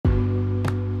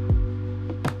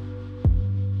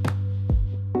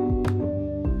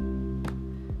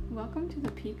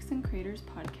Peaks and Craters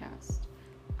podcast.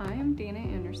 I am Dana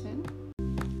Anderson.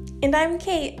 And I'm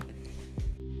Kate.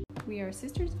 We are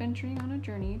sisters venturing on a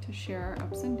journey to share our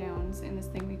ups and downs in this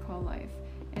thing we call life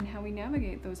and how we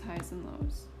navigate those highs and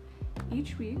lows.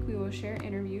 Each week, we will share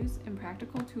interviews and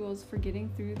practical tools for getting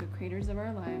through the craters of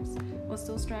our lives while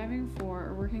still striving for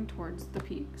or working towards the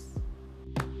peaks.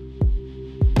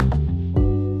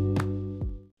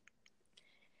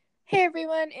 Hey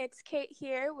everyone, it's Kate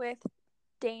here with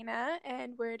Dana,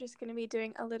 and we're just going to be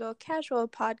doing a little casual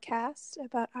podcast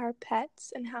about our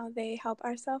pets and how they help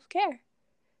our self-care.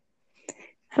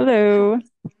 Hello.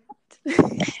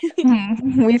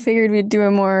 We figured we'd do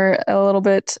a little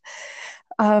bit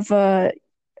of a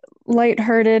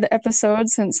lighthearted episode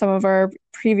since some of our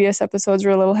previous episodes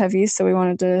were a little heavy, so we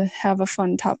wanted to have a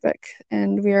fun topic.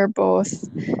 And we are both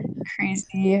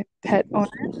crazy pet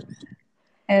owners,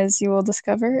 as you will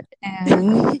discover,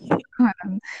 and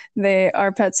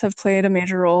our pets have played a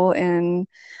major role in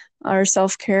our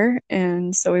self-care,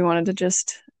 and so we wanted to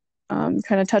just kind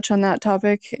of touch on that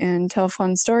topic and tell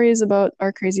fun stories about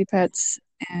our crazy pets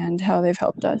and how they've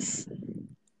helped us.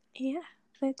 Yeah,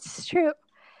 that's true.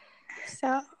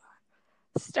 So,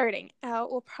 starting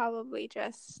out, we'll probably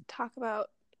just talk about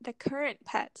the current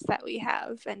pets that we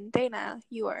have. And Dana,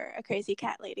 you are a crazy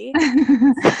cat lady.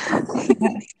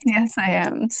 Yes, I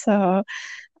am. So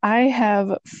I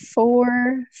have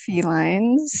 4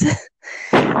 felines.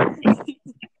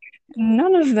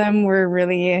 None of them were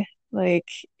really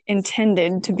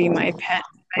intended to be my pet.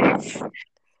 They've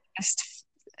just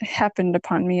happened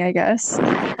upon me, I guess.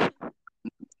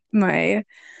 My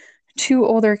 2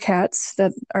 older cats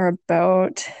that are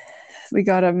we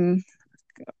got them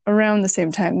around the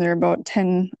same time. They're about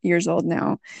 10 years old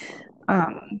now.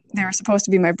 They were supposed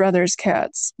to be my brother's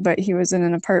cats, but he was in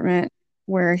an apartment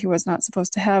where he was not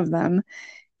supposed to have them.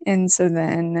 And so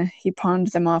then he pawned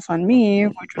them off on me,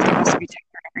 which was supposed to be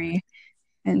temporary.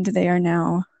 And they are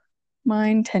now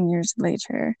mine 10 years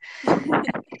later.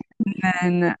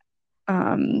 And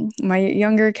then my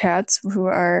younger cats, who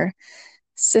are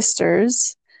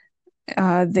sisters,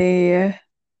 they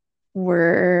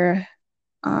were,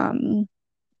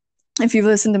 if you've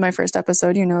listened to my first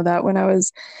episode, you know that when I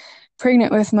was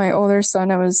pregnant with my older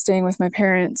son, I was staying with my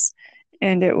parents,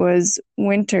 and it was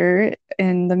winter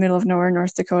in the middle of nowhere,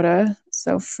 North Dakota,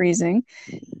 so freezing.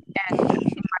 And my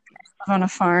parents live on a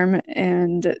farm,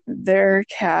 and their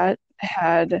cat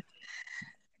had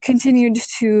continued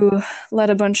to let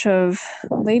a bunch of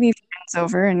lady friends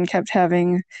over and kept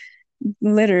having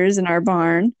litters in our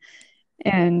barn.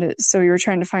 And so we were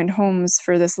trying to find homes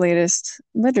for this latest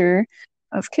litter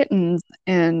of kittens,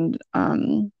 and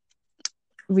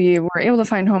we were able to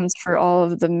find homes for all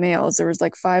of the males. There was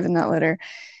 5 in that litter,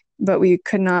 but we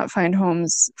could not find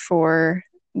homes for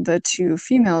the 2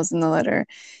 females in the litter.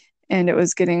 And it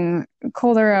was getting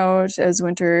colder out as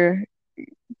winter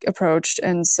approached,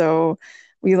 and so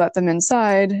we let them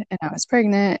inside, and I was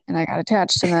pregnant, and I got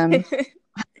attached to them.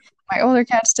 My older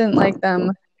cats didn't like them.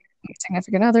 My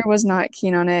significant other was not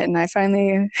keen on it, and I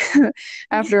finally,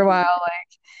 after a while,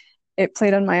 it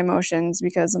played on my emotions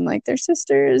because I'm like, they're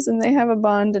sisters, and they have a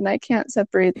bond, and I can't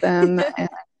separate them,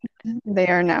 and they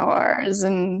are now ours.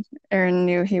 And Aaron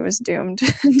knew he was doomed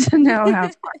to now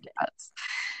have 4 cats.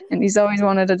 And he's always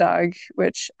wanted a dog,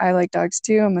 which I like dogs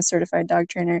too. I'm a certified dog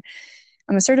trainer.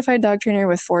 I'm a certified dog trainer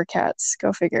with 4 cats.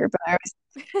 Go figure. But I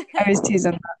always tease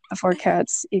them that the 4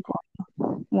 cats equal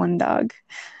 1 dog,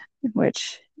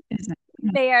 which isn't.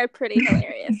 They are pretty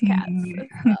hilarious cats as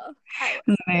well.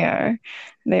 They are.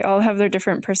 They all have their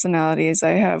different personalities.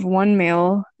 I have one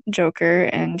male Joker,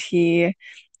 and he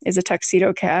is a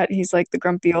tuxedo cat. He's like the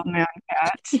grumpy old man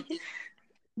cat.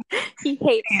 He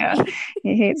hates me.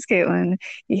 He hates Caitlin.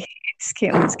 He hates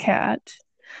Caitlin's cat.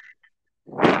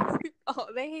 Oh,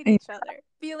 they hate each other.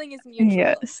 Feeling is mutual.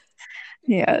 Yes.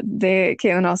 Yeah.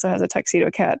 Caitlin also has a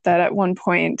tuxedo cat that at one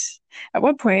point,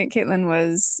 Caitlin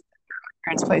was at my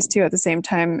parents' place too at the same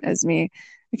time as me.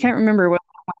 I can't remember when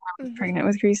I was pregnant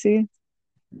with Creasy.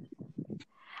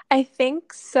 I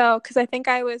think so, because I think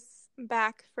I was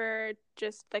back for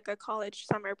just a college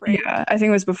summer break. Yeah, I think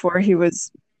it was before he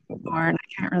was born. I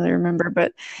can't really remember,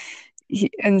 but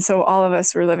and so all of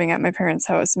us were living at my parents'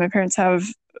 house. My parents have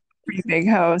a pretty big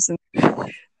house, and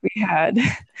we had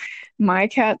my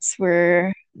cats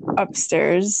were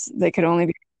upstairs. They could only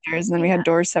be upstairs, and then we had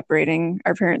doors separating.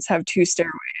 Our parents have 2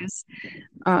 stairways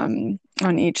on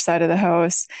each side of the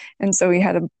house, and so we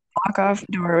had to block off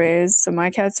doorways. So my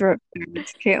cats were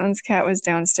upstairs. Caitlin's cat was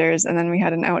downstairs, and then we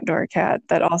had an outdoor cat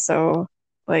that also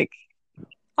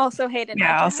also hated.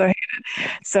 Yeah, also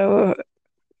hated. So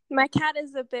my cat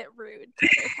is a bit rude to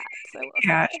other cats. I will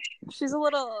say. She's a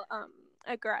little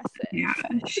aggressive. Yeah,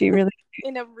 she really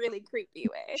in a really creepy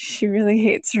way. She really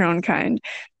hates her own kind.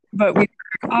 But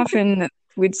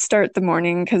we'd start the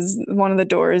morning because one of the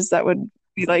doors that would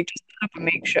be like just put up a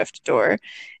makeshift door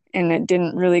and it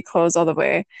didn't really close all the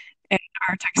way. And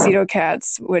our tuxedo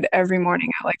cats would every morning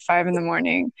at like 5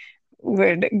 a.m.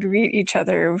 would greet each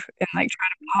other and like try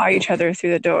to paw each other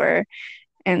through the door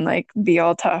and like be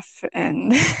all tough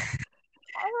and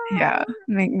yeah,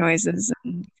 make noises.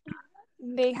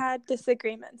 They had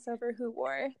disagreements over who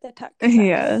wore the tux.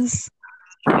 Yes,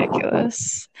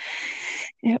 ridiculous.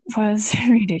 It was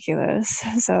ridiculous.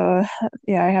 So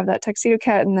yeah, I have that tuxedo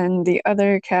cat, and then the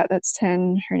other cat that's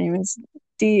 10, her name is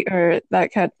D, or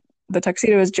that cat, the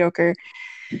tuxedo is Joker.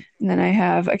 And then I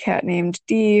have a cat named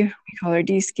D. We call her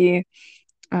D-Ski.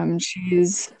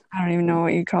 She's, I don't even know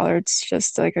what you call her. It's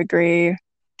just like a gray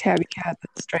tabby cat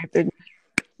that's striped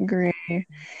gray.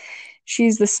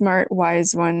 She's the smart,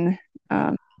 wise one.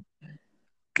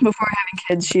 Before having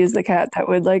kids, she is the cat that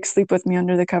would like sleep with me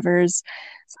under the covers.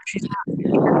 So she's not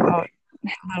care about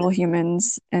little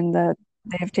humans and that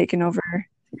they have taken over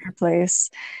her place.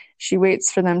 She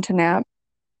waits for them to nap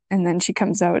and then she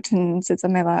comes out and sits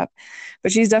on my lap.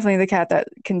 But she's definitely the cat that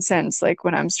can sense like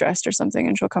when I'm stressed or something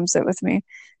and she'll come sit with me.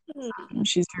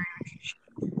 She's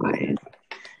very quiet.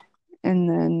 And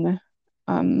then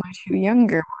my two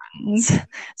younger ones.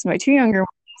 So my two younger ones.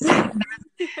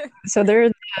 So they're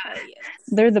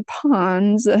the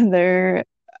Pawns. They're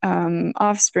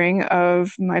offspring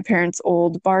of my parents'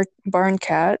 old barn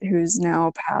cat, who's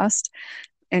now passed,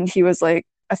 and he was like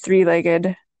a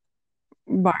three-legged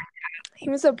barn cat. He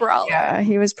was a brawler. Yeah,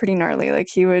 he was pretty gnarly. Like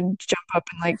he would jump up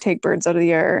and like take birds out of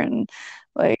the air and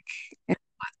like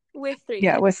with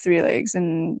three legs,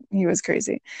 and he was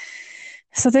crazy.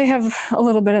 So they have a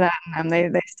little bit of that in them.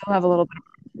 They still have a little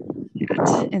bit of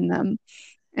that in them.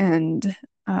 And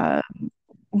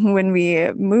when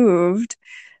we moved,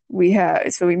 we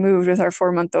moved with our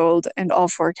 4-month-old and all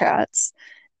 4 cats.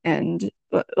 And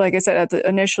like I said,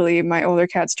 initially, my older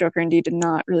cats, Joker and Dee, did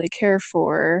not really care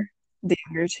for the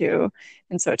younger 2.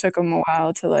 And so it took them a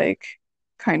while to like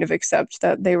kind of accept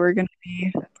that they were going to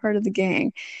be part of the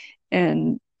gang.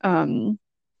 And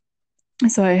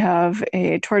so I have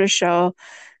a tortoiseshell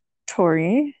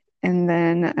Tori, and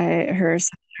then her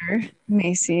sister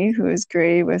Macy, who is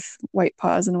gray with white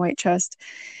paws and a white chest.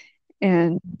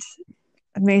 And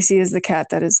Macy is the cat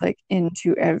that is like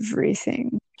into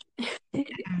everything.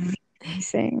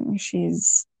 Everything.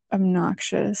 She's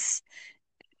obnoxious.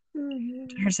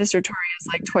 Mm-hmm. Her sister Tori is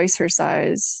like twice her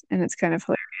size, and it's kind of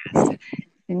hilarious.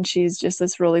 And she's just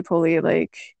this roly-poly,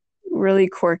 like really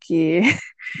quirky.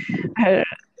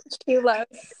 She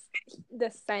loves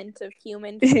the scent of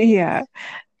human food. Yeah.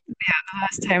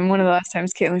 One of the last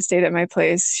times Caitlin stayed at my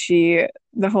place,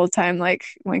 the whole time, like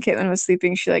when Caitlin was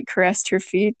sleeping, she like caressed her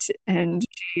feet, and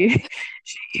she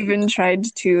even tried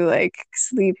to like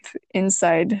sleep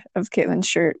inside of Caitlin's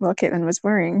shirt while Caitlin was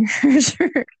wearing her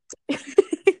shirt.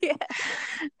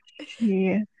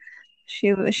 Yeah.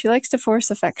 She likes to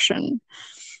force affection.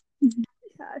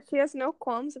 Yeah, she has no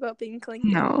qualms about being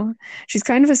clingy. No, she's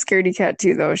kind of a scaredy cat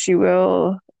too, though. She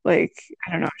will like,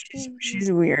 I don't know,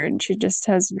 she's weird. She just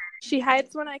has. She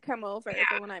hides when I come over,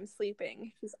 but when I'm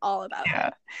sleeping, she's all about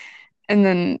it. And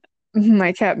then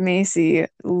my cat Macy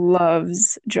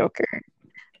loves Joker,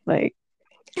 like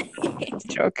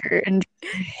Joker, and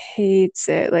hates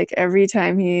it. Like every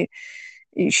time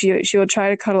she will try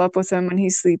to cuddle up with him when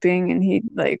he's sleeping, and he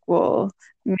like will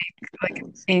make like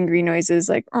angry noises,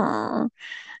 like "Aw,"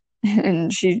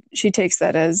 and she takes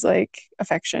that as like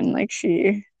affection. Like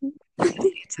she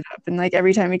eats it up, and like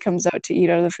every time he comes out to eat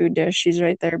out of the food dish, she's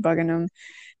right there bugging him,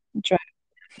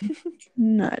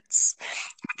 nuts.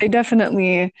 But they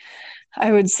definitely,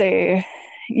 I would say,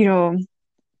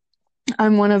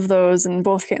 I'm one of those, and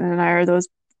both Caitlin and I are those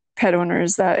pet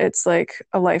owners that it's like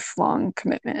a lifelong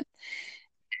commitment.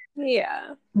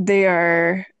 Yeah. They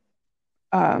are,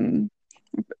 again,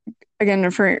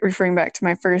 referring back to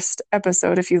my first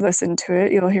episode, if you listen to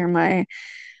it, you'll hear my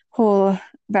whole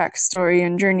backstory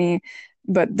and journey,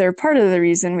 but they're part of the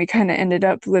reason we kind of ended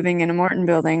up living in a Morton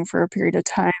building for a period of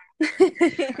time.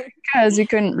 Because we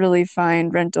couldn't really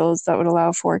find rentals that would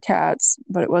allow 4 cats,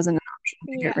 but it wasn't an option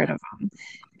to get rid of them.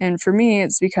 And for me,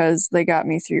 it's because they got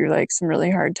me through like some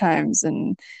really hard times,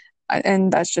 and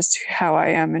that's just how I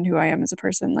am and who I am as a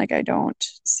person. Like I don't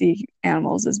see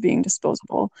animals as being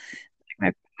disposable.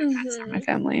 Like my pets are my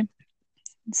family.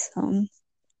 So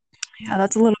yeah,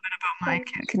 that's a little bit about my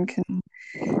cat. Can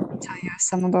tell you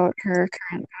some about her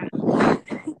current pet.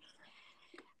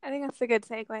 I think that's a good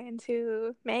segue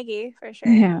into Maggie for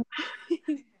sure. Yeah.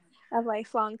 a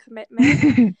lifelong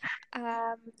commitment.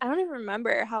 I don't even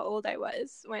remember how old I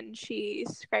was when she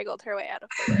scraggled her way out of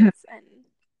the woods and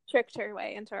tricked her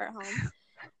way into our home.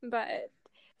 But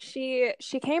she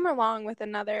came along with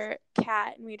another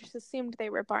cat, and we just assumed they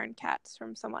were barn cats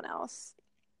from someone else.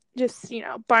 Just,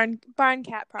 barn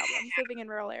cat problems, living in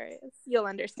rural areas. You'll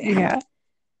understand. Yeah.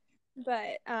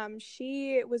 But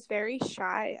she was very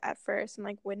shy at first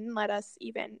and wouldn't let us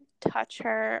even touch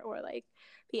her or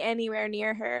be anywhere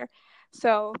near her.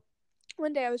 So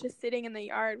one day I was just sitting in the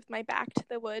yard with my back to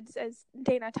the woods, as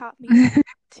Dana taught me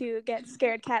to get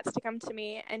scared cats to come to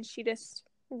me, and she just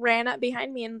ran up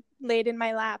behind me and laid in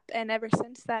my lap. And ever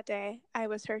since that day, I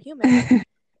was her human.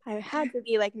 I had to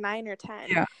be 9 or 10.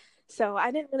 Yeah. So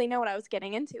I didn't really know what I was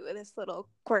getting into with this little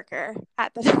quirker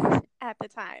at the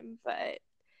time, but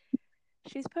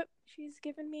she's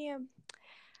given me a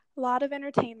lot of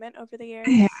entertainment over the years,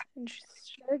 and she's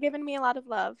sure given me a lot of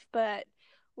love. But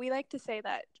we like to say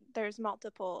that there's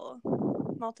multiples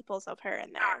of her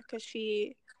in there, because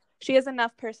she has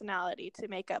enough personality to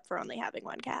make up for only having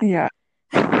one cat. Yeah.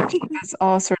 She has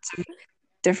all sorts of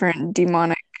different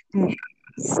demonic moves.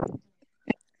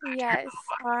 Yes,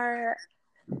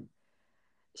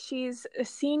 she's a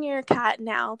senior cat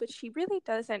now, but she really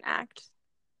doesn't act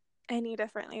any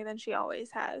differently than she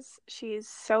always has. She's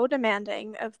so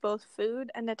demanding of both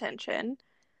food and attention,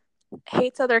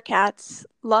 hates other cats,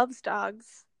 loves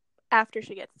dogs after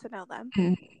she gets to know them.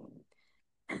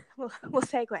 We'll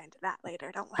segue into that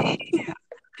later, don't worry.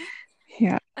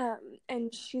 Yeah.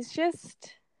 And she's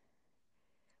just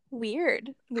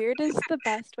weird. Weird is the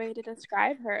best way to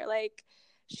describe her.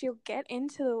 She'll get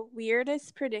into the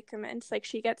weirdest predicaments.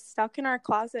 She gets stuck in our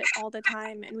closet all the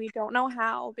time, and we don't know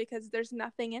how, because there's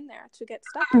nothing in there to get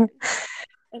stuck in.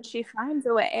 And she finds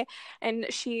a way, and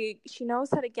she knows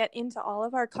how to get into all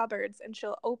of our cupboards, and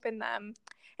she'll open them.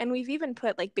 And we've even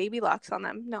put baby locks on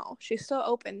them. No, she still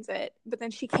opens it, but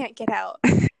then she can't get out.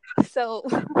 So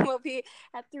we'll be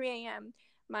at 3 a.m.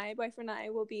 My boyfriend and I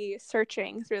will be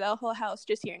searching through the whole house,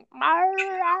 just hearing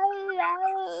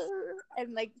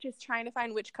and just trying to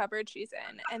find which cupboard she's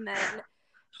in. And then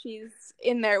she's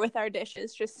in there with our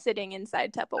dishes, just sitting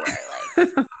inside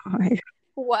Tupperware.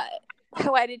 What?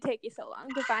 Why did it take you so long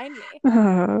to find me?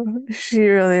 Oh, she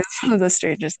really is one of the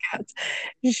strangest cats.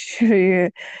 She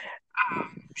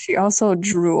also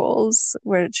drools,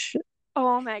 which...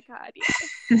 Oh my god, yes.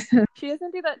 She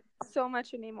doesn't do that so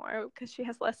much anymore because she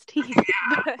has less teeth.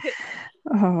 But...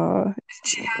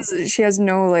 she has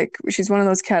no, she's one of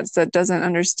those cats that doesn't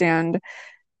understand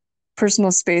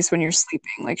personal space when you're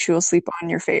sleeping. She will sleep on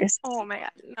your face. Oh my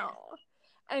god, no.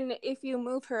 And if you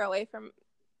move her away from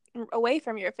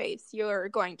your face, you're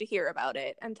going to hear about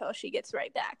it until she gets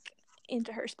right back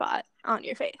into her spot on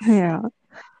your face. Yeah.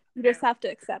 You just have to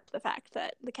accept the fact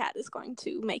that the cat is going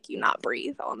to make you not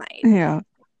breathe all night. Yeah.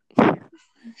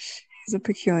 She's a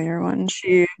peculiar one.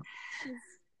 She's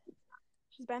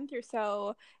been through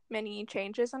so many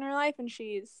changes in her life, and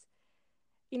she's,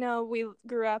 we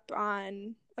grew up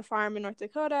on a farm in North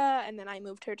Dakota, and then I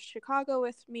moved her to Chicago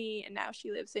with me, and now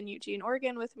she lives in Eugene,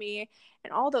 Oregon with me,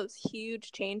 and all those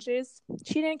huge changes,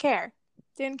 she didn't give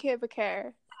a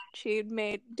care. She'd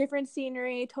made different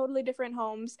scenery, totally different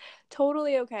homes,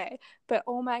 totally okay. But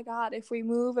oh my god, if we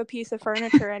move a piece of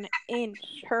furniture an inch,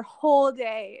 her whole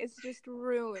day is just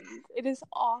ruined. It is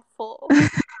awful.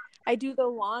 I do the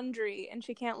laundry and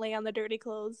she can't lay on the dirty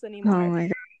clothes anymore. Oh my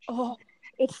gosh. Oh,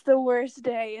 it's the worst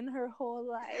day in her whole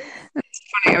life. It's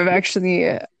funny, I've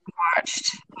actually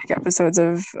watched episodes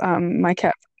of My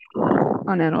Cat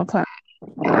on Animal Planet,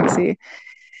 Galaxy,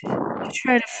 to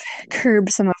try to curb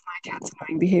some of my cat's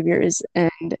annoying behaviors,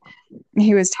 and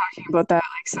he was talking about that,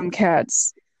 some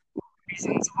cats,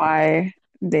 reasons why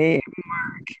they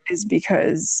mark is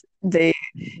because he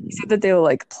said that they'll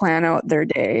plan out their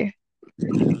day.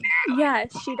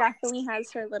 Yes, she definitely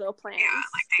has her little plans. Yeah,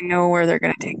 they know where they're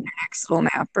going to take their next little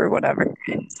nap or whatever.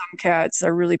 And some cats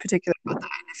are really particular about that.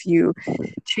 And if you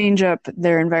change up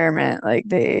their environment,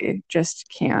 they just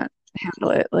can't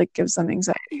handle it. Gives them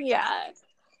anxiety. Yeah.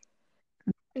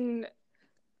 And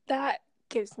that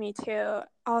gives me too.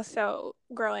 Also,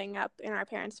 growing up in our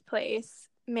parents' place,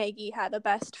 Maggie had a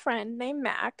best friend named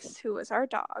Max, who was our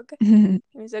dog. He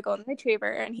was a golden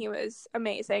retriever, and he was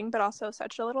amazing, but also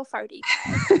such a little farty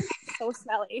guy. So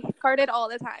smelly. Farted all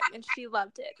the time, and she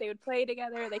loved it. They would play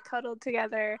together, they cuddled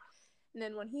together, and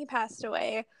then when he passed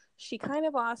away, she kind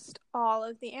of lost all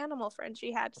of the animal friends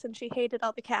she had since she hated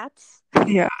all the cats.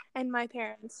 Yeah. And my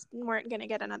parents weren't going to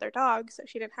get another dog, so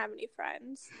she didn't have any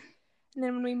friends. And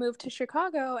then when we moved to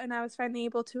Chicago and I was finally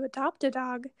able to adopt a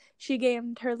dog, she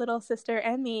gained her little sister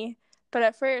Emmy. But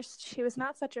at first, she was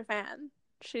not such a fan.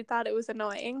 She thought it was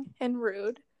annoying and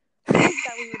rude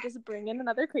that we would just bring in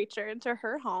another creature into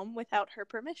her home without her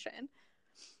permission.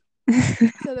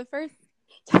 So the first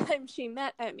time she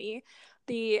met Emmy,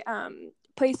 the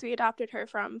place we adopted her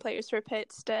from, Players for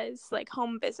Pits, does like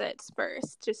home visits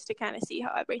first just to kind of see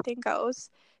how everything goes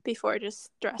before just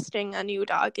thrusting a new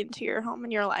dog into your home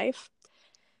and your life.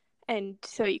 And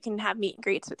so you can have meet and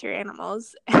greets with your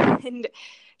animals. And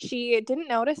she didn't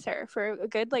notice her for a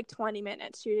good like 20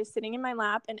 minutes. She was just sitting in my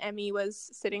lap, and Emmy was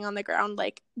sitting on the ground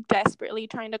like desperately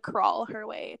trying to crawl her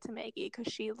way to Maggie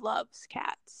because she loves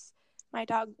cats. My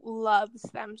dog loves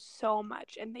them so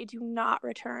much, and they do not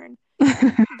return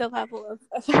the level of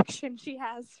affection she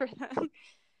has for them.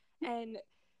 And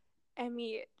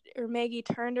Maggie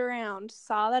turned around,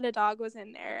 saw that a dog was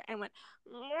in there, and went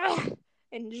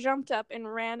and jumped up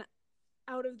and ran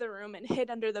out of the room and hid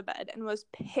under the bed and was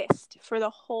pissed for the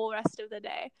whole rest of the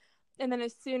day. And then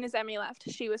as soon as Emmy left,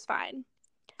 she was fine.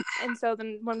 And so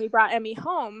then when we brought Emmy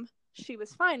home, she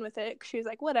was fine with it. She was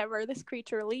like, whatever, this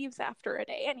creature leaves after a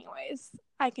day anyways.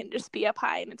 I can just be up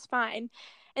high and it's fine.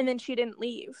 And then she didn't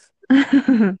leave.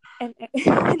 and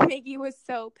Maggie was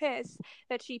so pissed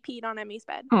that she peed on Emmy's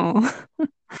bed. Oh.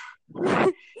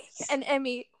 And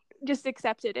Emmy just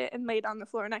accepted it and laid on the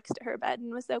floor next to her bed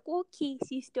and was like, okay,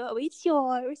 sister, it's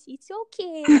yours, it's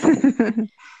okay.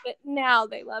 But now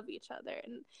they love each other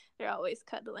and they're always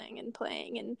cuddling and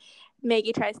playing. And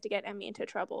Maggie tries to get Emmy into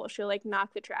trouble. She'll like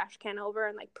knock the trash can over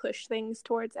and like push things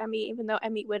towards Emmy, even though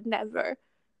Emmy would never.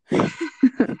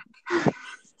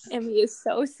 Emmy is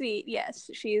so sweet. Yes,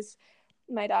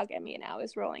 my dog Emmy now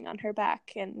is rolling on her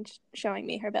back and showing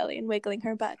me her belly and wiggling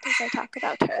her butt as I talk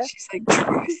about her. She's like,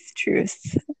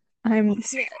 truth. I'm the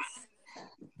sweet one.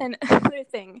 And another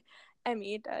thing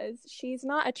Emmy does, she's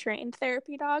not a trained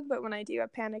therapy dog, but when I do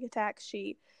have panic attacks,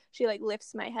 she like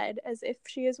lifts my head as if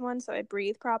she is one, so I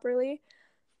breathe properly.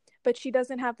 But she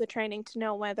doesn't have the training to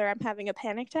know whether I'm having a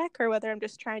panic attack or whether I'm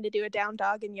just trying to do a down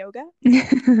dog in yoga.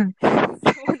 So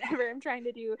whenever I'm trying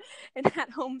to do an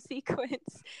at-home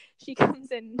sequence, she comes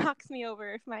and knocks me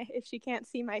over if she can't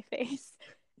see my face.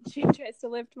 She tries to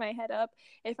lift my head up.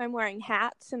 If I'm wearing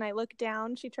hats and I look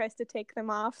down, she tries to take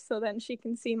them off so then she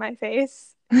can see my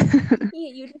face.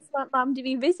 You just want mom to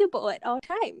be visible at all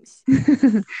times.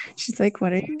 She's like,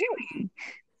 what are you doing?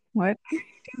 What are you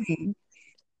doing?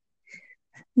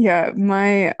 Yeah,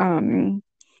 my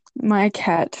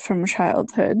cat from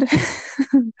childhood.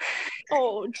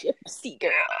 Oh, Gypsy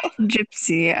girl.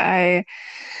 Gypsy.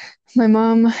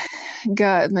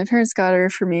 My parents got her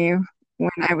for me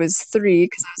when I was 3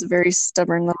 because I was a very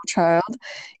stubborn little child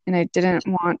and I didn't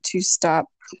want to stop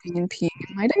pooping and peeing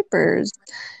in my diapers.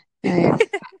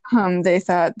 And they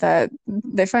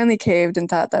finally caved and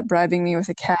thought that bribing me with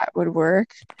a cat would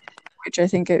work, which I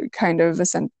think it kind of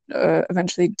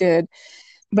eventually did.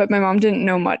 But my mom didn't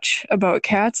know much about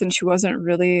cats and she wasn't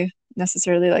really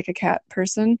necessarily like a cat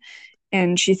person.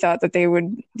 And she thought that they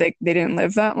didn't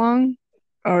live that long.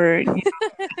 Or,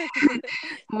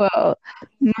 well,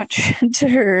 much to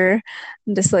her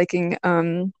disliking,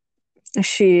 my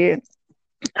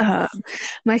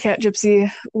cat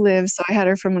Gypsy lives. So I had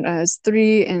her from when I was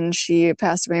 3, and she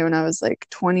passed away when I was like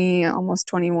 20, almost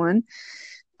 21.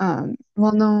 Well,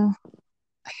 no,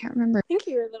 I can't remember. I think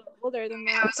you were a little older than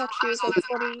that. I thought she was like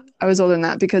 20. I was older than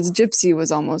that because Gypsy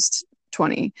was almost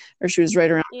 20, or she was right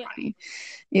around 20.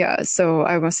 Yeah, so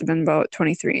I must have been about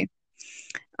 23.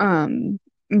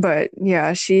 But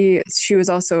yeah, she was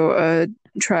also a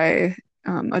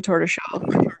tortoiseshell.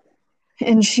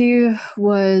 And she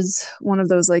was one of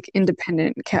those like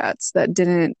independent cats that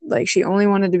didn't like, she only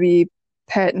wanted to be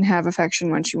pet and have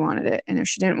affection when she wanted it. And if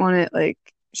she didn't want it, like,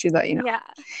 she'd let you know. Yeah.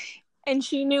 And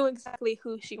she knew exactly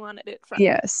who she wanted it from.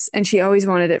 Yes. And she always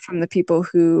wanted it from the people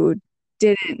who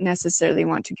didn't necessarily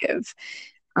want to give.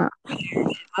 She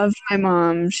loved my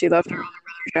mom. She loved her older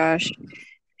brother, Josh.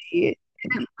 She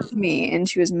didn't love me, and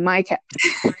she was my cat.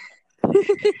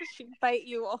 She'd bite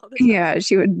you all the time. Yeah,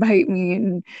 she would bite me,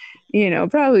 and,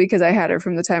 probably because I had her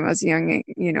from the time I was young,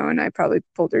 and I probably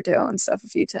pulled her tail and stuff a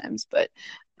few times, but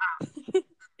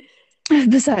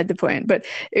beside the point. But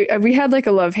we had like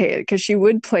a love-hate because she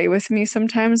would play with me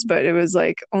sometimes, but it was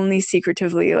like only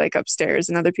secretively like upstairs,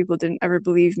 and other people didn't ever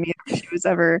believe me that she was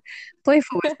ever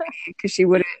playful with me because she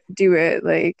wouldn't do it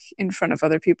like in front of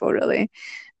other people really.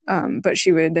 But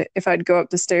she would, if I'd go up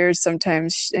the stairs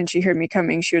sometimes and she heard me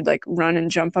coming, she would like run and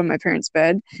jump on my parents'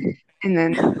 bed, and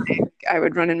then I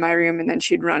would run in my room, and then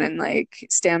she'd run and like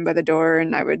stand by the door,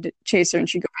 and I would chase her, and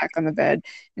she'd go back on the bed,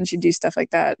 and she'd do stuff like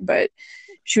that. But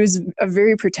she was a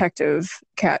very protective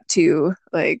cat too.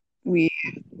 Like a few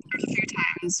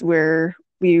times where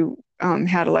we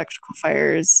had electrical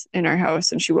fires in our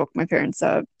house, and she woke my parents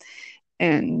up.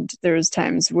 And there was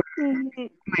times where Mhm.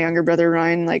 my younger brother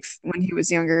Ryan, like when he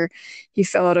was younger, he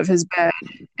fell out of his bed,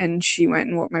 and she went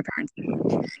and woke my parents up.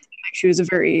 Like, she was a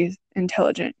very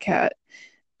intelligent cat.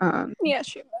 Yeah,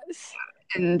 she was.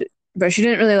 And but she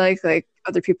didn't really like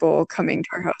other people coming to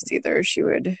our house either. She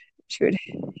would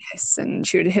hiss, and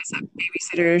she would hiss at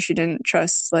babysitters. She didn't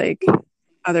trust like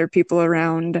other people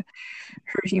around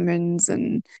her humans,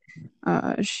 and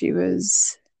she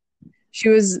was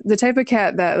the type of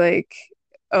cat that like,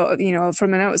 oh,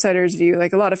 from an outsider's view,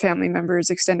 like a lot of family members,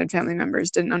 extended family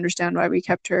members, didn't understand why we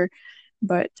kept her,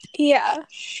 but Yeah,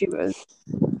 she was.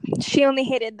 she only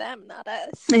hated them, not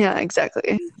us. Yeah,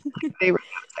 exactly. They were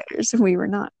outsiders, we were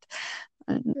not.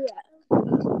 And Yeah.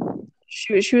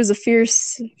 she was a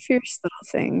fierce little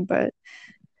thing, but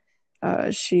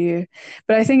I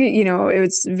think it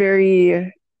was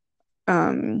very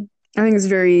I think it's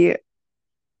very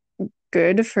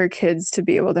good for kids to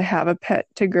be able to have a pet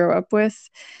to grow up with.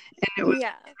 And it was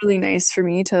Yeah. really nice for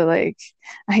me to like,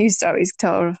 I used to always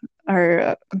tell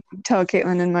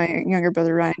Caitlin and my younger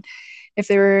brother Ryan, if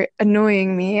they were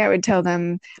annoying me, I would tell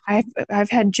them, I've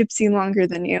had Gypsy longer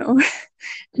than you.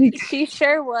 She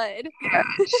sure would. Yeah,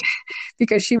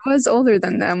 because she was older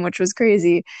than them, which was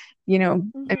crazy. I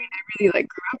mean, I really like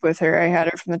grew up with her. I had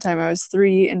her from the time I was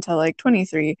 3 until like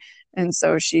 23, and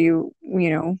so she,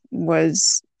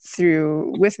 was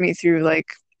with me through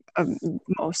like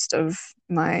most of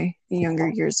my younger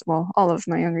years. Well, all of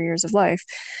my younger years of life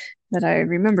that I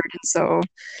remembered, and so,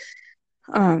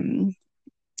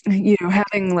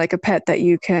 having like a pet that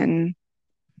you can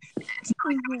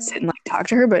sit and like talk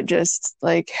to her, but just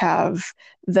like have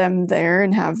them there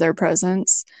and have their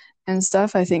presence and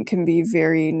stuff, I think can be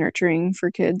very nurturing for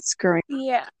kids growing up.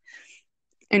 Yeah.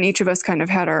 And each of us kind of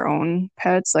had our own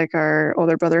pets. Like our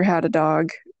older brother had a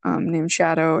dog named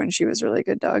Shadow, and she was a really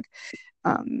good dog.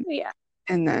 Yeah.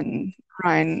 And then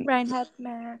Ryan had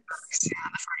Max. Yeah,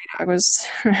 the furry dog was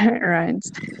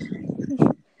Ryan's.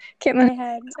 Caitlin, I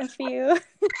had a few.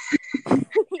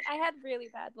 I had really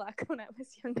bad luck when I was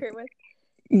younger with.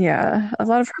 Yeah, a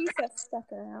lot of pets stuck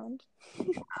around.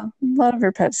 A lot of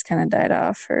her pets kind of died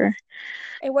off.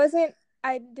 It wasn't.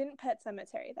 I didn't pet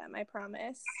cemetery them. I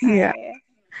promise. Yeah.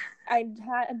 I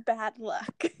had bad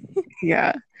luck.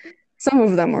 Yeah, some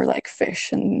of them were like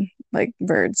fish and like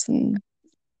birds and.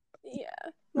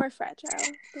 Yeah, more fragile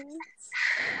things.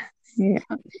 Yeah.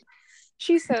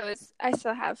 I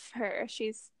still have her.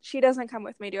 She doesn't come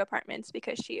with me to apartments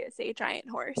because she is a giant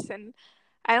horse, and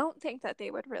I don't think that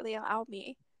they would really allow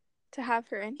me to have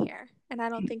her in here, and I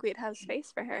don't think we'd have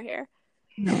space for her here.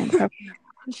 No, probably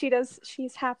not.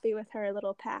 She's happy with her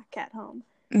little pack at home.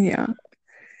 Yeah.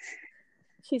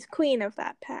 She's queen of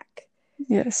that pack.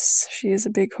 Yes, she is a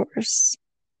big horse.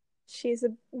 She's a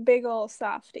big old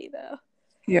softie, though.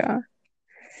 Yeah.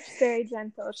 She's very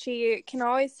gentle. She can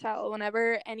always tell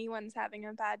whenever anyone's having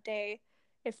a bad day.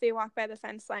 If they walk by the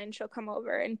fence line, she'll come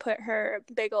over and put her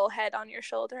big old head on your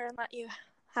shoulder and let you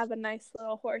have a nice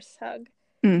little horse hug.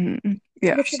 Mm-hmm.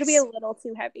 Yeah, which it'll be a little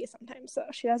too heavy sometimes, so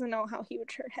she doesn't know how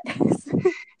huge her head is.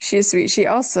 She is sweet. She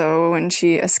also, when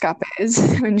she escapes,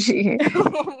 when she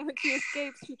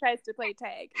escapes, she tries to play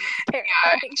tag. And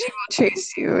it's she will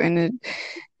chase you, and it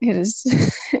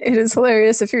is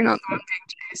hilarious if you're not the one being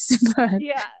chased. But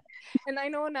yeah, and I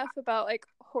know enough about like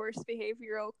horse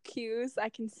behavioral cues. I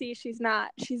can see she's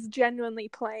genuinely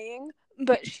playing,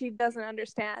 but she doesn't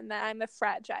understand that I'm a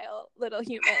fragile little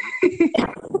human.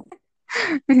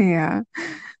 Yeah,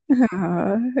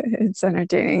 it's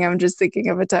entertaining. I'm just thinking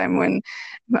of a time when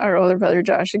our older brother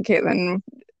Josh and Caitlin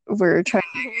were trying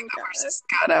to the horses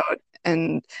got out,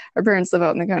 and our parents live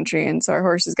out in the country, and so our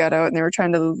horses got out, and they were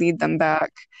trying to lead them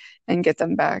back and get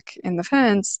them back in the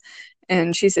fence,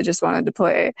 and she said just wanted to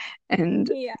play,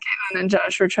 and yeah. Caitlin and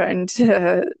Josh were trying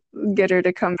to get her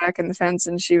to come back in the fence,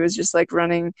 and she was just like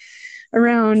running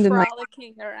around and like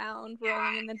frolicking around,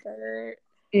 rolling in the dirt.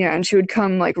 Yeah, and she would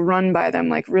come like run by them,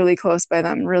 like really close by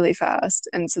them, really fast.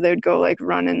 And so they would go like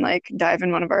run and like dive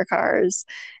in one of our cars,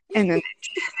 and then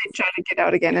they'd try to get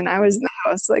out again. And I was in the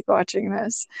house like watching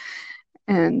this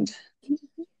and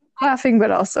laughing, but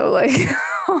also like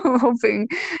hoping,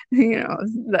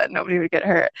 that nobody would get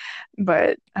hurt.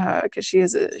 But because she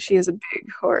is a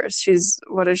big horse.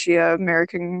 What is she, a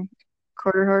American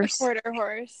quarter horse? A quarter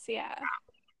horse, yeah.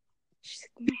 She's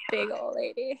a big old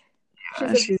lady.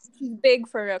 She's big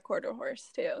for a quarter horse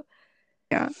too.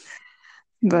 Yeah,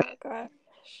 but oh gosh.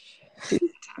 She's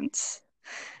intense.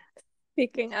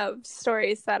 Speaking of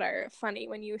stories that are funny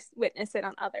when you witness it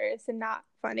on others and not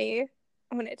funny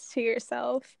when it's to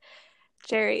yourself,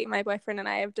 Jerry, my boyfriend, and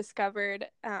I have discovered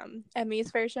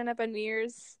Emmy's version of a New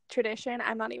Year's tradition.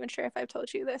 I'm not even sure if I've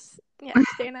told you this yet,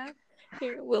 Dana.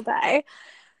 Here, we'll die.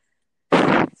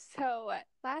 So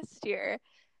last year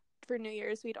for New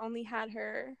Year's, we'd only had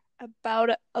her about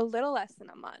a little less than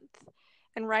a month.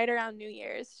 And right around New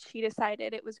Year's, she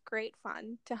decided it was great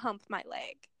fun to hump my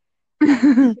leg.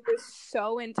 And she was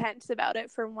so intense about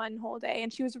it for one whole day.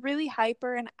 And she was really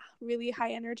hyper and really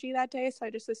high energy that day. So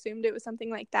I just assumed it was something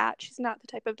like that. She's not the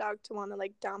type of dog to want to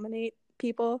like dominate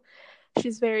people.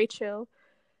 She's very chill.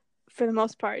 For the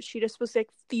most part, she just was like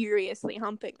furiously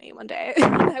humping me one day.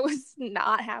 I was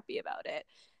not happy about it.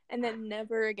 And then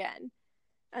never again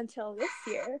until this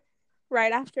year,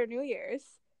 right after New Year's,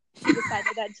 she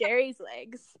decided that Jerry's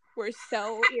legs were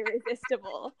so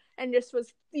irresistible and just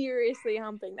was furiously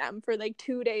humping them for like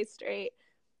 2 days straight.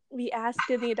 We asked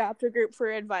in the adopter group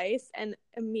for advice, and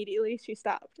immediately she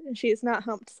stopped, and she has not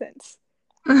humped since.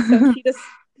 So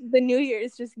the New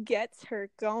Year's just gets her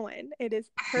going. It is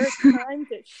her time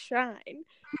to shine.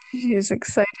 She's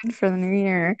excited for the new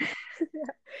year.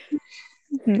 Yeah.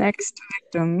 Next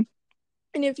victim.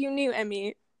 And if you knew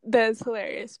Emmy, that is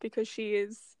hilarious because she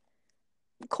is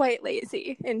quite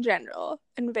lazy in general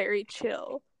and very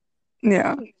chill.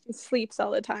 Yeah. She sleeps all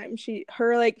the time. She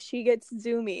gets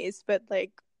zoomies, but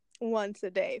like once a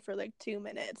day for like 2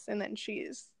 minutes, and then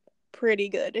she's pretty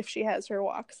good if she has her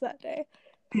walks that day.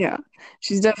 Yeah,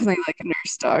 she's definitely like a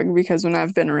nurse dog because when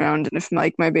I've been around and if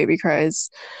like my baby cries,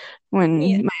 when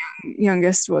my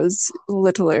youngest was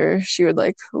littler, she would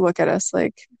like look at us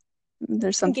like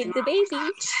there's something. Get the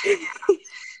baby.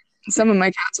 Some of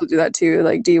my cats will do that too.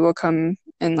 Like Dee will come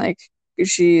and like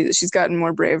she's gotten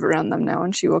more brave around them now,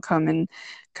 and she will come and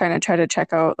kind of try to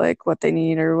check out like what they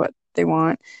need or what they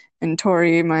want. And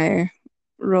Tori, my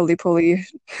roly-poly,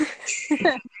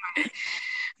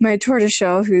 my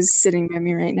tortoiseshell, who's sitting by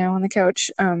me right now on the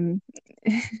couch,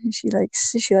 she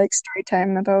likes story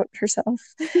time about herself.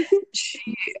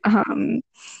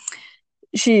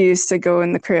 She used to go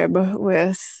in the crib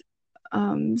with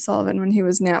Sullivan when he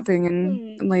was napping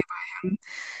and lay by him.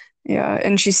 Yeah,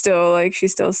 and she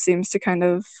still seems to kind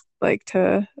of like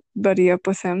to buddy up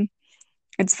with him.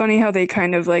 It's funny how they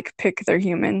kind of like pick their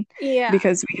human. Yeah.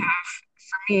 Because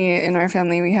for me, in our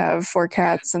family, we have 4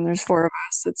 cats and there's 4 of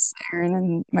us. It's Aaron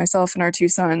and myself and our 2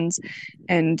 sons.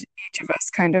 And each of us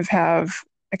kind of have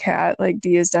a cat. Like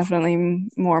Dee is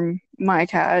definitely more my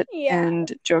cat. Yeah.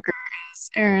 And Joker is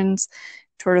Aaron's.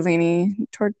 Tortellini,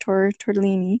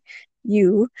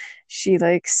 she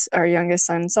likes our youngest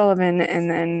son, Sullivan.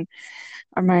 And then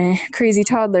my crazy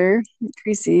toddler,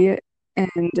 Creasy,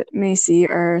 and Macy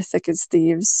are thick as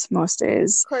thieves most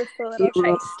days. Of course, the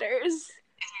little shysters.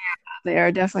 They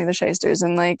are definitely the shysters.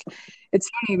 And like, it's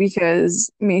funny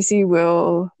because Macy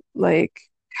will like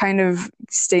kind of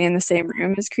stay in the same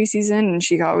room as Creasy's in, and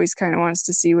she always kind of wants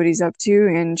to see what he's up to,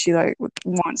 and she like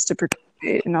wants to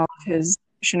participate in all of his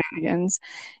shenanigans.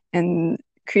 And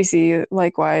Creasy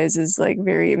likewise is like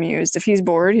very amused. If he's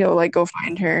bored, he'll like go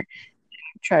find her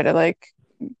and try to like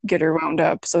get her wound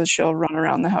up so she'll run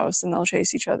around the house and they'll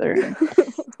chase each other.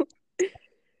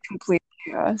 Complete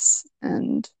chaos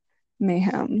and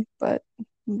mayhem, but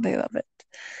they love it.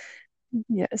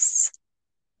 Yes.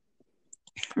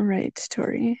 All right,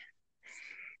 Tori.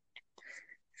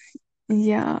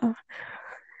 Yeah.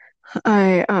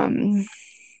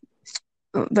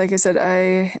 Like I said,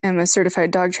 I am a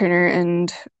certified dog trainer,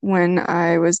 and when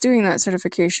I was doing that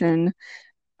certification,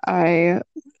 I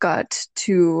got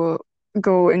to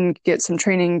go and get some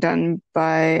training done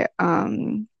by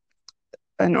an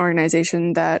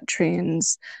organization that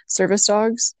trains service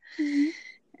dogs.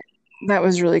 Mm-hmm. That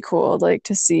was really cool, like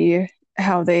to see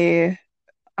how they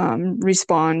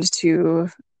respond to,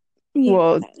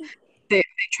 well, they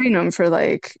train them for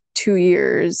like 2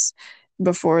 years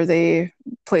before they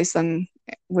place them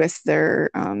with their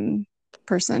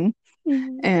person.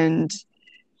 Mm-hmm. And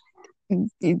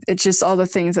it's just all the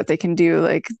things that they can do,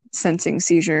 like sensing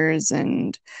seizures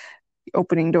and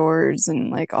opening doors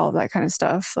and like all that kind of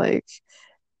stuff. Like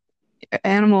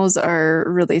animals are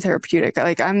really therapeutic.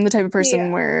 Like I'm the type of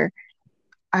person where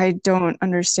I don't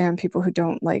understand people who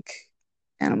don't like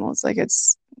animals. Like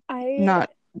I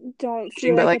don't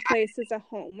feel like a place is a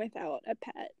home without a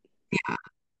pet. Yeah.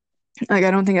 Like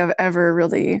I don't think I've ever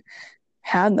really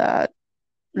had that,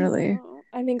 really. No.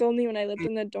 I think only when I lived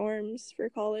in the dorms for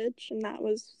college, and that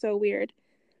was so weird.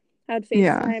 I would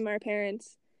FaceTime our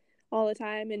parents all the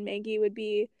time, and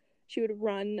Maggie she would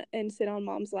run and sit on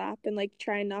mom's lap and like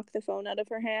try and knock the phone out of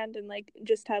her hand and like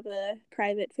just have a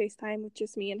private FaceTime with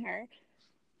just me and her.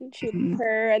 And she would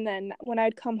purr, and then when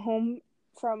I'd come home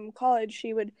from college,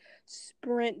 she would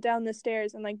sprint down the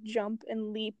stairs and like jump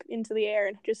and leap into the air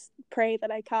and just pray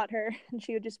that I caught her. And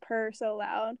she would just purr so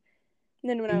loud. And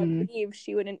then when I would leave,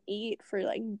 she wouldn't eat for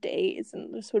like days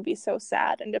and just would be so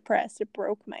sad and depressed. It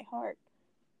broke my heart.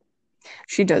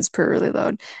 She does purr really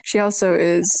loud. She also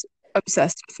is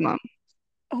obsessed with Mom.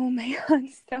 Oh my God,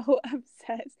 so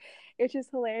obsessed. It's just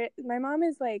hilarious. My mom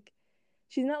is like,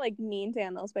 she's not like mean to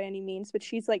animals by any means, but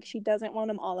she's like, she doesn't want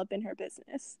them all up in her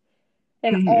business.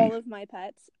 And all of my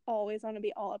pets always want to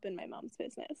be all up in my mom's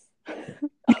business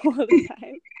all the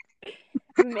time.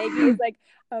 Maggie is like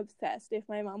obsessed. If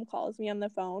my mom calls me on the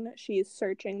phone, she's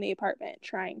searching the apartment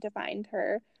trying to find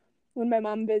her. When my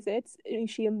mom visits,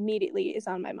 she immediately is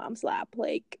on my mom's lap,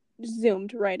 like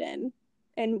zoomed right in.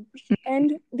 And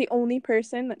the only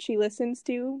person that she listens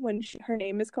to when her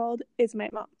name is called is my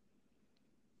mom.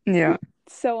 Yeah.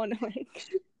 So annoying.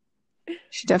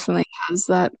 She definitely has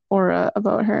that aura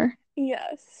about her.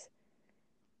 Yes.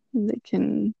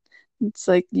 It's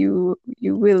like, you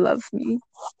will love me.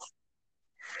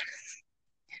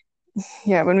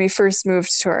 Yeah, when we first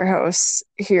moved to our house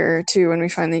here too, when we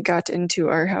finally got into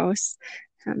our house,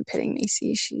 I'm petting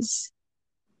Macy, she's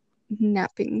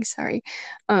napping, sorry.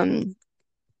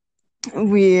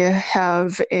 We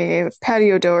have a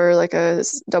patio door, like a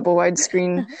double wide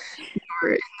screen door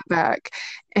in the back.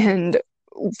 And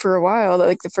for a while,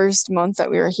 like the first month that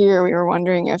we were here, we were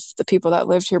wondering if the people that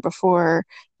lived here before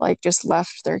like just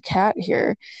left their cat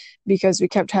here, because we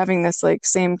kept having this like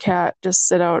same cat just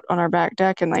sit out on our back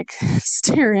deck and like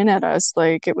stare in at us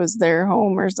like it was their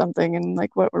home or something, and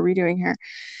like, what were we doing here?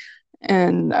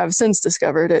 And I've since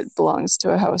discovered it belongs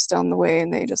to a house down the way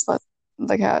and they just let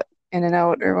the cat in and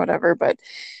out or whatever. But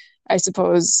I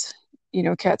suppose, you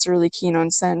know, cats are really keen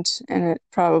on scent, and it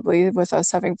probably, with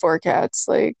us having 4 cats,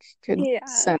 like could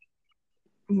scent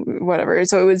whatever.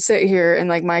 So it would sit here and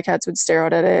like my cats would stare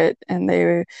out at it,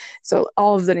 and so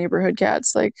all of the neighborhood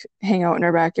cats like hang out in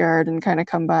our backyard and kind of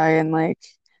come by, and like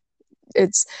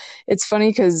it's funny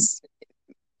because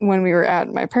when we were at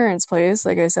my parents' place,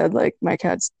 like I said, like my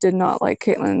cats did not like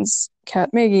Caitlin's cat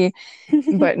Maggie,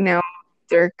 but now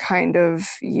they're kind of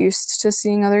used to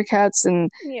seeing other cats, and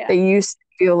they used to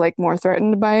feel like more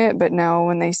threatened by it, but now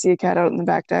when they see a cat out in the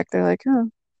back deck, they're like,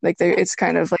 oh, like it's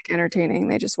kind of like entertaining.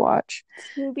 They just watch.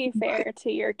 To be fair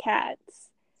to your cats,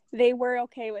 they were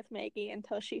okay with Maggie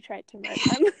until she tried to murder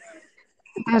them.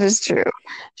 That is true.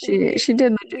 She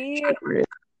did. We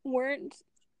weren't.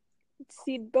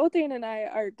 See, both Dana and I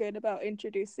are good about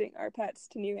introducing our pets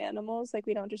to new animals. Like,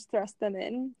 we don't just thrust them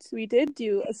in. So we did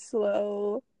do a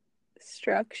slow,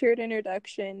 structured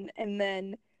introduction, and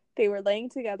then they were laying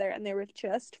together and they were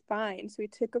just fine. So we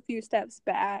took a few steps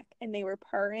back and they were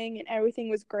purring and everything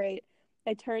was great.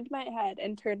 I turned my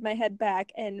head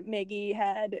back, and Maggie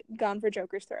had gone for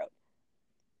Joker's throat.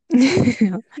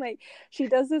 Like, she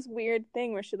does this weird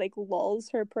thing where she like lulls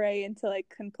her prey into like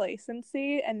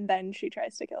complacency and then she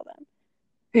tries to kill them.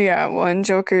 Yeah, well, and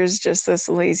Joker's just this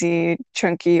lazy,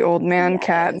 chunky old man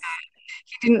cat.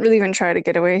 He didn't really even try to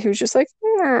get away. He was just like,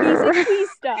 please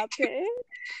stop it.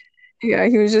 Yeah,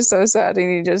 he was just so sad, and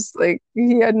he just like,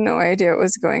 he had no idea what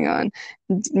was going on.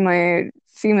 My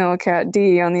female cat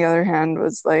D, on the other hand,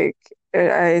 was like,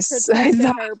 I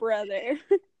thought her brother.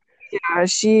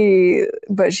 Yeah,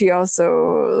 but she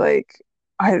also like,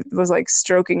 I was like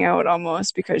stroking out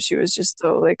almost because she was just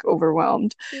so like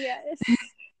overwhelmed. Yes.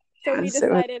 So we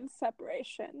decided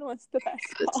separation was the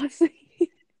best policy.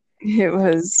 It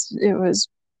was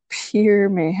pure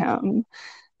mayhem.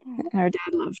 Our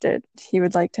dad loved it. He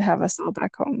would like to have us all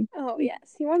back home. Oh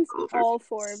yes, he wants all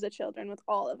 4 of the children with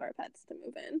all of our pets to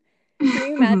move in. Can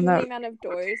you imagine the amount of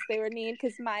doors they would need?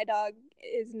 Because my dog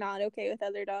is not okay with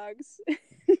other dogs.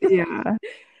 Yeah.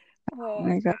 Oh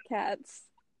my God. Cats.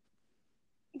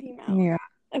 The amount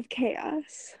of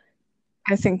chaos.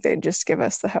 I think they'd just give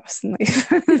us the house and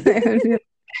leave.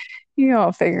 You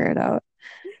all figure it out.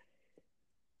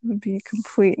 It would be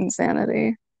complete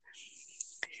insanity.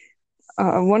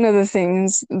 One of the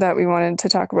things that we wanted to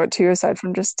talk about too, aside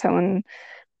from just telling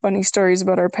funny stories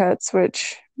about our pets,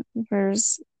 which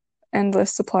there's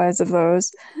endless supplies of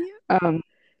those,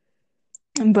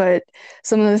 but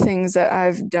some of the things that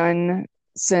I've done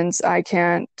since I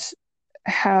can't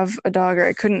have a dog, or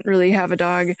I couldn't really have a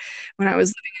dog when I was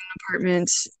living in an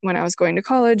apartment when I was going to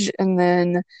college, and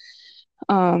then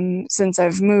since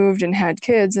I've moved and had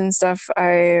kids and stuff,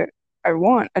 I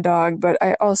want a dog, but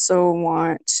I also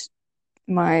want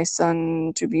my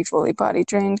son to be fully potty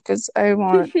trained, because I don't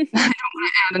want to add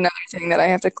another thing that I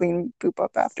have to clean poop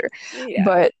up after.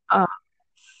 But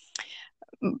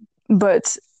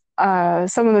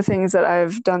some of the things that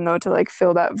I've done though to like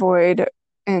fill that void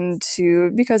and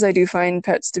because I do find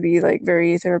pets to be like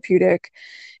very therapeutic,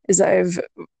 is I've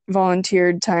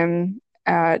volunteered time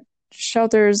at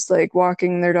shelters, like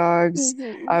walking their dogs.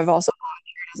 Mm-hmm. I've also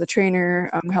volunteered as a trainer,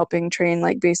 helping train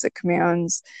like basic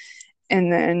commands.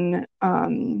 And then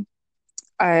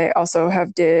I also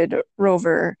have did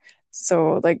Rover,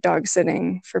 so like dog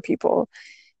sitting for people.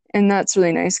 And that's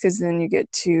really nice because then you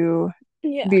get to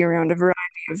Yeah. be around a variety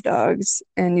of dogs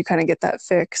and you kind of get that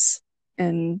fix.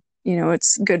 And,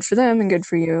 it's good for them and good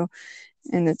for you.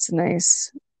 And it's a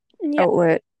nice Yeah.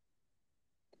 outlet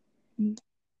And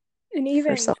for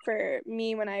even self. for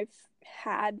me, when I've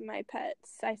had my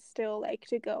pets, I still like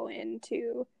to go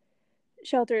into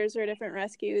shelters or different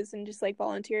rescues and just like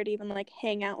volunteer to even like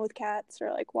hang out with cats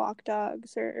or like walk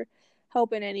dogs or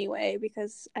help in any way,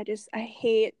 because I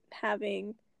hate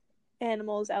having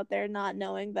animals out there not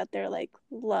knowing that they're like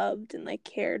loved and like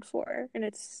cared for, and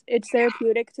it's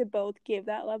therapeutic to both give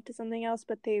that love to something else,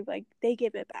 but they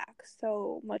give it back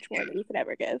so much more than you could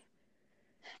ever give.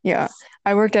 Yeah.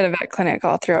 I worked at a vet clinic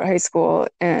all throughout high school,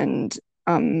 and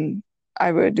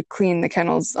I would clean the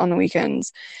kennels on the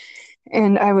weekends,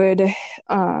 and I would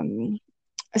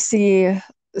see,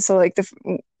 so like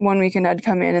one weekend I'd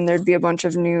come in and there'd be a bunch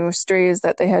of new strays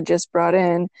that they had just brought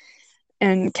in,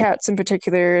 and cats in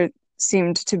particular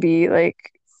seemed to be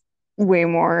like way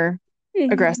more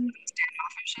aggressive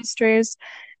Mm-hmm. as strays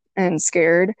and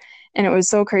scared. And it was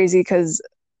so crazy because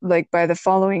like by the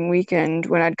following weekend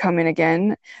when I'd come in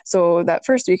again, so that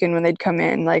first weekend when they'd come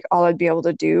in, like all I'd be able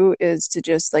to do is to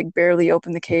just like barely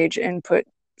open the cage and put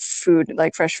food,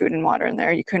 like fresh food and water in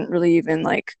there. You couldn't really even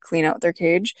like clean out their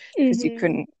cage because you Mm-hmm.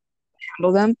 couldn't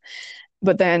handle them.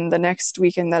 But then the next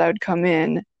weekend that I would come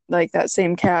in, like that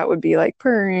same cat would be like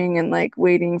purring and like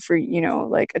waiting for,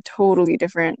 like a totally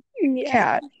different Yeah.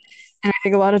 cat. And I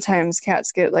think a lot of times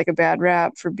cats get like a bad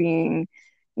rap for being,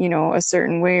 a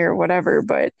certain way or whatever,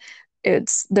 but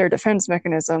it's their defense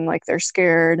mechanism. Like they're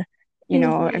scared, I mean,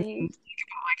 Mm-hmm. think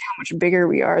about like how much bigger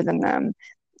we are than them.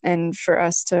 And for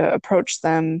us to approach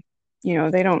them,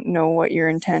 they don't know what your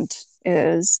intent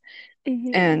is.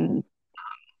 Mm-hmm. And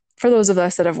for those of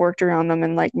us that have worked around them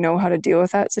and like know how to deal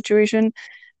with that situation,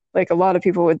 like a lot of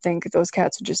people would think those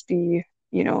cats would just be,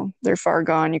 they're far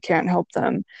gone, you can't help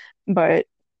them. But,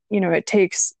 it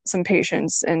takes some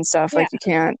patience and stuff. Yeah. Like you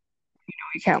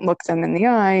can't look them in the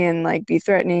eye and like be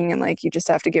threatening, and like you just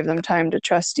have to give them time to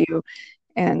trust you.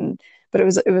 And but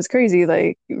it was crazy,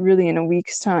 like really in a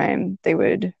week's time they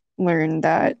would learn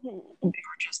that they Mm-hmm.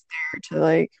 were just there to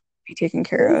like be taken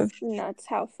care of. It's nuts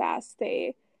how fast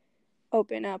they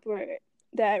open up. Where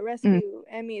that Mm, rescue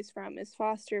Emmy's from is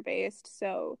foster based,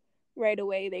 so right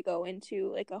away they go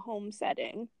into like a home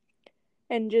setting,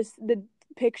 and just the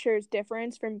pictures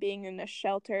difference from being in a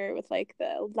shelter with like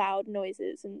the loud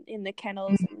noises and in the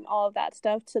kennels mm, and all of that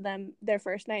stuff to them their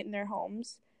first night in their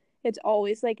homes. It's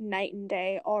always like night and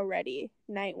day already.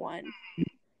 Night one,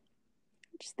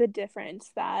 just the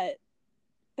difference that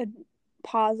a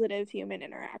positive human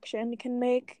interaction can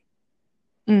make.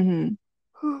 mhm.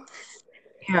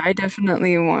 Yeah, I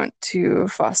definitely want to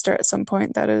foster at some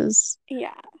point. That is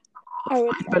Yeah, I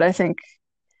would but love I think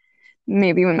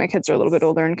maybe when my kids are a little bit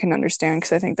older and can understand,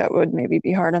 because I think that would maybe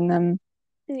be hard on them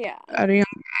yeah. at a young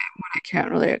when I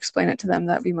can't really explain it to them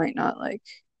that we might not like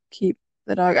keep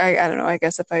the dog. I don't know. I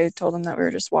guess if I told them that we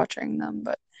were just watching them,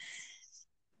 but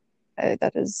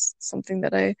that is something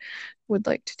that I would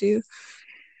like to do.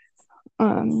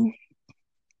 Um,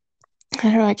 I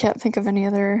don't know. I can't think of any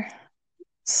other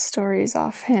stories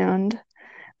offhand.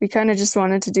 We kind of just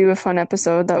wanted to do a fun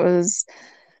episode that was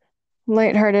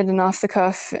lighthearted and off the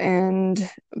cuff, and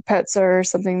pets are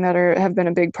something that have been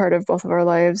a big part of both of our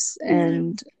lives,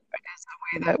 and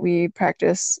a way that we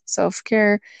practice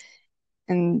self-care,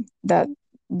 and that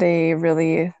they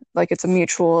really like it's a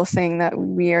mutual thing that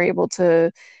we are able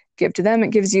to give to them.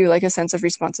 It gives you like a sense of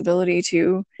responsibility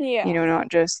to, Yeah. not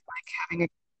just like having a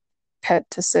pet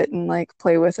to sit and like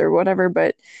play with or whatever,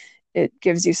 but it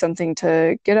gives you something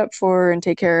to get up for and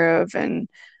take care of. And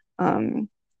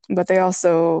but they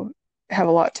also have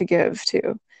a lot to give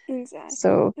too. Exactly.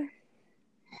 So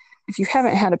if you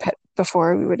haven't had a pet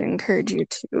before, we would encourage you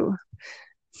to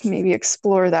maybe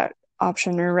explore that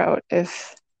option or route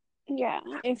if Yeah,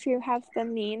 if you have the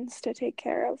means to take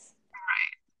care of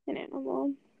an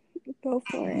animal, go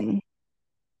for it.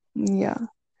 yeah.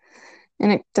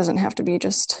 And it doesn't have to be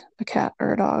just a cat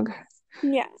or a dog.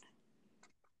 Yeah.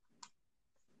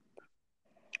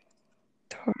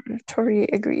 Tori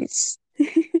agrees.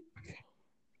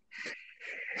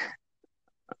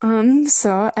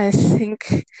 So I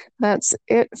think that's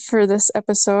it for this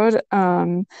episode.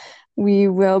 We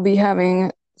will be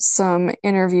having some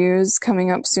interviews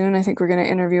coming up soon. I think we're going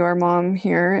to interview our mom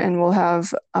here, and we'll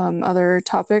have other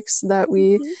topics that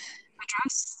we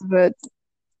address, but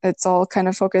it's all kind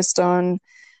of focused on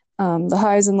the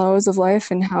highs and lows of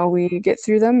life and how we get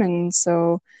through them. And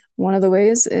so one of the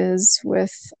ways is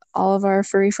with all of our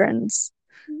furry friends.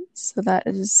 So that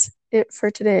is it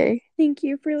for today. Thank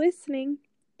you for listening.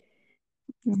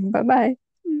 Bye-bye.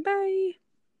 Bye.